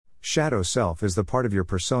Shadow self is the part of your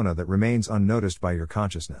persona that remains unnoticed by your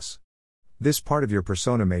consciousness. This part of your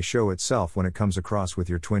persona may show itself when it comes across with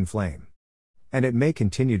your twin flame. And it may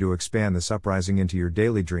continue to expand this uprising into your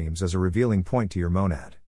daily dreams as a revealing point to your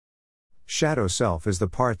monad. Shadow self is the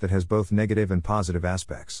part that has both negative and positive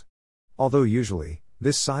aspects. Although usually,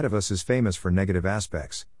 this side of us is famous for negative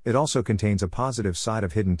aspects, it also contains a positive side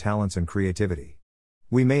of hidden talents and creativity.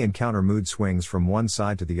 We may encounter mood swings from one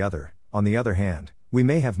side to the other. On the other hand, we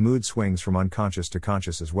may have mood swings from unconscious to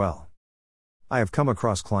conscious as well. I have come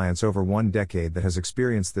across clients over 1 decade that has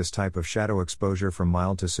experienced this type of shadow exposure from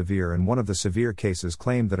mild to severe, and one of the severe cases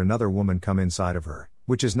claimed that another woman come inside of her,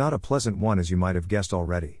 which is not a pleasant one as you might have guessed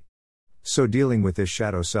already. So dealing with this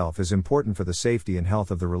shadow self is important for the safety and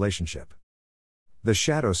health of the relationship. The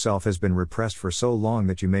shadow self has been repressed for so long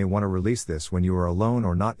that you may want to release this when you are alone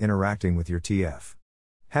or not interacting with your TF.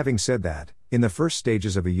 Having said that, in the first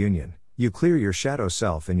stages of a union, you clear your shadow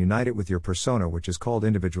self and unite it with your persona, which is called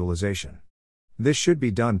individualization. This should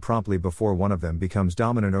be done promptly before one of them becomes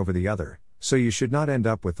dominant over the other, so you should not end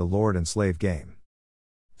up with the lord and slave game.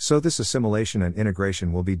 So this assimilation and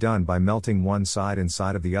integration will be done by melting one side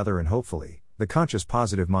inside of the other, and hopefully, the conscious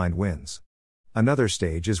positive mind wins. Another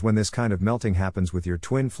stage is when this kind of melting happens with your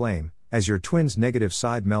twin flame, as your twin's negative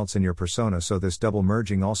side melts in your persona, so this double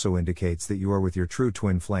merging also indicates that you are with your true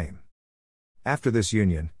twin flame. After this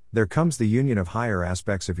union, there comes the union of higher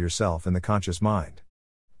aspects of yourself and the conscious mind,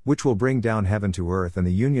 which will bring down heaven to earth, and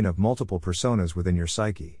the union of multiple personas within your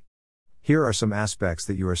psyche. Here are some aspects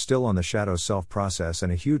that you are still on the shadow self process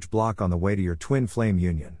and a huge block on the way to your twin flame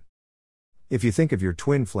union. If you think of your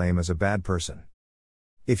twin flame as a bad person.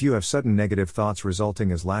 If you have sudden negative thoughts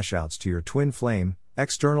resulting as lashouts to your twin flame,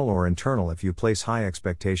 external or internal, if you place high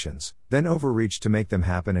expectations, then overreach to make them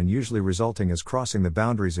happen, and usually resulting as crossing the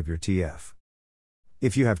boundaries of your TF.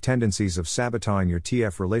 If you have tendencies of sabotaging your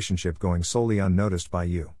TF relationship going solely unnoticed by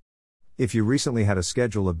you. If you recently had a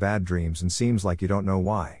schedule of bad dreams and seems like you don't know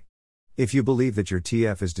why. If you believe that your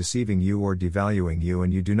TF is deceiving you or devaluing you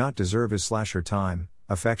and you do not deserve his/her time,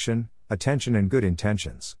 affection, attention and good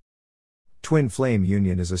intentions. Twin flame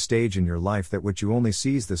union is a stage in your life that which you only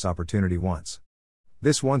seize this opportunity once.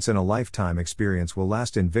 This once in a lifetime experience will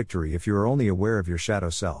last in victory if you are only aware of your shadow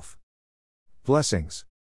self. Blessings.